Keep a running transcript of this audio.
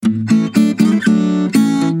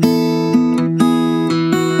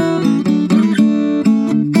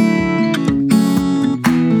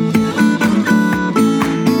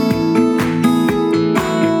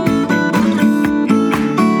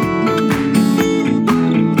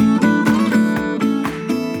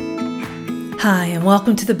and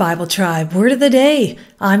welcome to the Bible Tribe Word of the Day.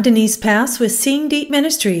 I'm Denise Pass with Seeing Deep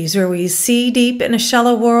Ministries, where we see deep in a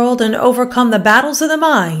shallow world and overcome the battles of the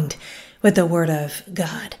mind with the Word of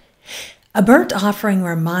God. A burnt offering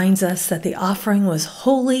reminds us that the offering was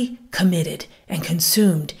wholly committed and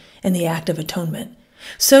consumed in the act of atonement.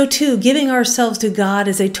 So too, giving ourselves to God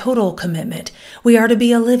is a total commitment. We are to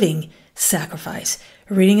be a living sacrifice.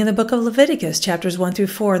 Reading in the book of Leviticus, chapters 1 through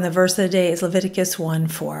 4, and the verse of the day is Leviticus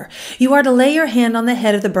 1:4. You are to lay your hand on the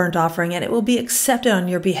head of the burnt offering, and it will be accepted on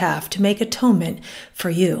your behalf to make atonement for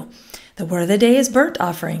you. The word of the day is burnt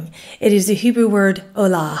offering. It is the Hebrew word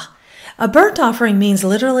olah. A burnt offering means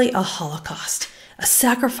literally a holocaust, a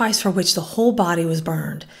sacrifice for which the whole body was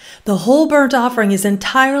burned. The whole burnt offering is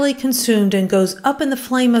entirely consumed and goes up in the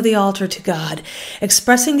flame of the altar to God,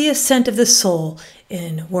 expressing the assent of the soul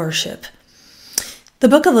in worship. The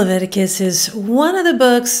book of Leviticus is one of the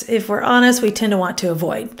books, if we're honest, we tend to want to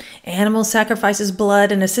avoid. Animal sacrifices,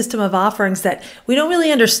 blood, and a system of offerings that we don't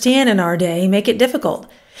really understand in our day make it difficult.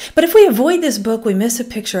 But if we avoid this book, we miss a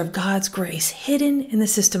picture of God's grace hidden in the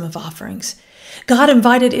system of offerings. God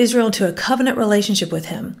invited Israel into a covenant relationship with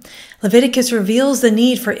him. Leviticus reveals the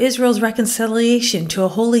need for Israel's reconciliation to a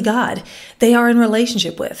holy God they are in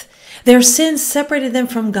relationship with. Their sins separated them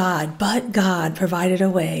from God, but God provided a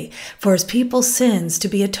way for his people's sins to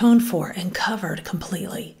be atoned for and covered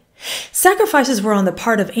completely. Sacrifices were on the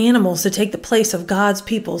part of animals to take the place of God's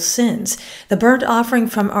people's sins. The burnt offering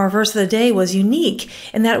from our verse of the day was unique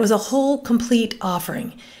in that it was a whole, complete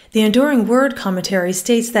offering. The Enduring Word Commentary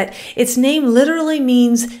states that its name literally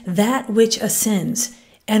means that which ascends,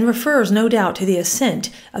 and refers no doubt to the ascent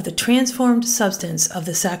of the transformed substance of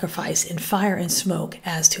the sacrifice in fire and smoke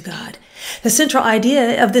as to God. The central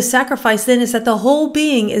idea of this sacrifice then is that the whole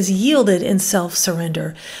being is yielded in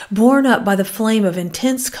self-surrender, borne up by the flame of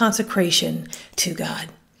intense consecration to God.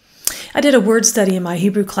 I did a word study in my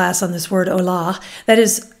Hebrew class on this word olah. That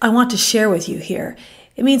is, I want to share with you here.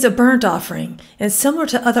 It means a burnt offering, and it's similar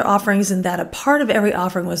to other offerings in that a part of every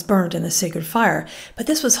offering was burnt in the sacred fire, but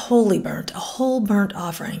this was wholly burnt, a whole burnt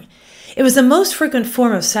offering. It was the most frequent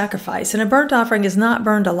form of sacrifice, and a burnt offering is not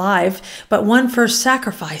burned alive, but one first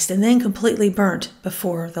sacrificed and then completely burnt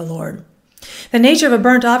before the Lord. The nature of a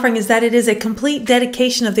burnt offering is that it is a complete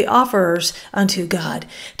dedication of the offerers unto God.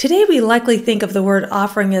 Today we likely think of the word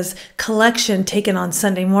offering as collection taken on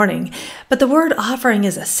Sunday morning, but the word offering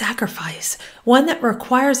is a sacrifice, one that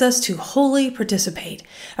requires us to wholly participate.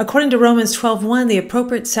 According to Romans 12:1, the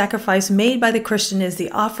appropriate sacrifice made by the Christian is the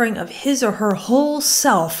offering of his or her whole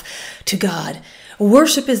self to God.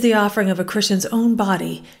 Worship is the offering of a Christian's own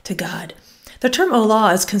body to God. The term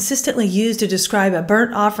olah is consistently used to describe a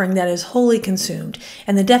burnt offering that is wholly consumed,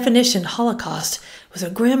 and the definition, holocaust, was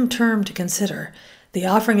a grim term to consider. The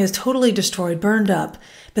offering is totally destroyed, burned up,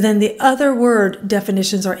 but then the other word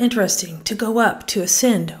definitions are interesting: to go up, to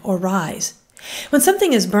ascend, or rise. When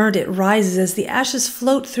something is burned, it rises. As the ashes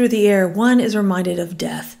float through the air, one is reminded of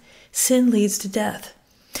death. Sin leads to death.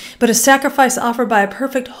 But a sacrifice offered by a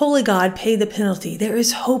perfect, holy God paid the penalty. There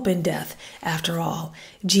is hope in death, after all.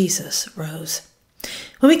 Jesus rose.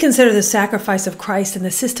 When we consider the sacrifice of Christ and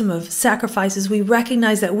the system of sacrifices, we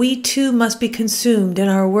recognize that we too must be consumed in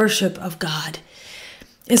our worship of God.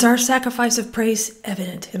 Is our sacrifice of praise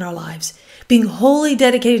evident in our lives? Being wholly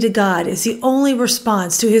dedicated to God is the only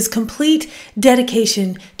response to his complete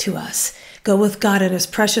dedication to us. Go with God and his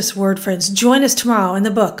precious word, friends. Join us tomorrow in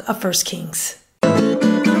the book of 1 Kings.